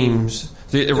 4 teams.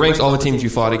 It ranks all the teams you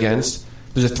fought against.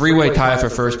 There's a 3-way tie for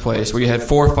first place where you had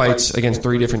 4 fights against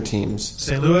 3 different teams.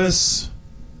 St. Louis.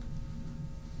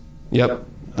 Yep.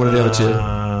 What are the other 2?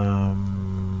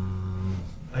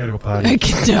 I gotta go potty. I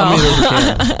can tell.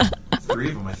 3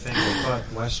 of them, I think. I fought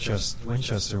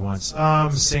Winchester once.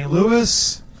 St.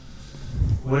 Louis.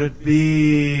 Would it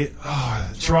be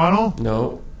Toronto?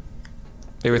 No.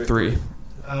 They were 3.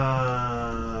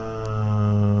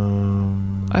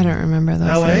 I don't remember those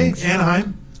LA? things.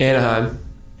 Anaheim? Anaheim.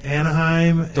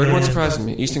 Anaheim. Third one and surprising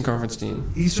me. Eastern Conference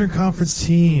team. Eastern Conference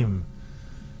team.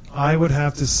 I would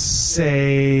have to say,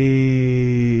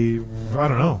 I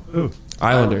don't know. Who?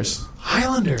 Islanders.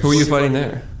 Islanders. Who are you fighting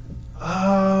there?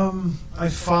 I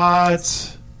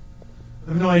fought. I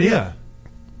have no idea.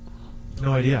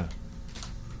 No idea.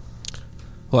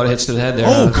 A lot of hits to the head there.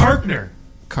 Oh, huh? Karkner.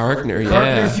 Karkner, Karkner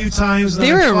yeah. a few times. They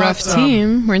Then were I a fought, rough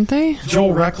team, weren't they?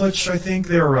 Joel Reklich, I think.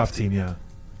 They were a rough team, yeah.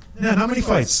 Yeah, how many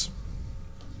fights?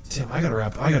 Tim, I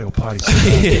gotta go potty.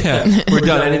 Yeah. We're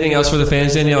done. Anything else for the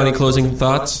fans, Danielle? Any closing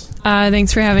thoughts?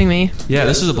 Thanks for having me. Yeah,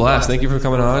 this was a blast. Thank you for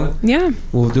coming on. Yeah.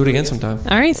 We'll do it again sometime.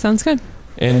 All right, sounds good.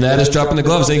 And that is Dropping the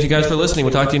Gloves. Thank you guys for listening.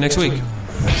 We'll talk to you next week.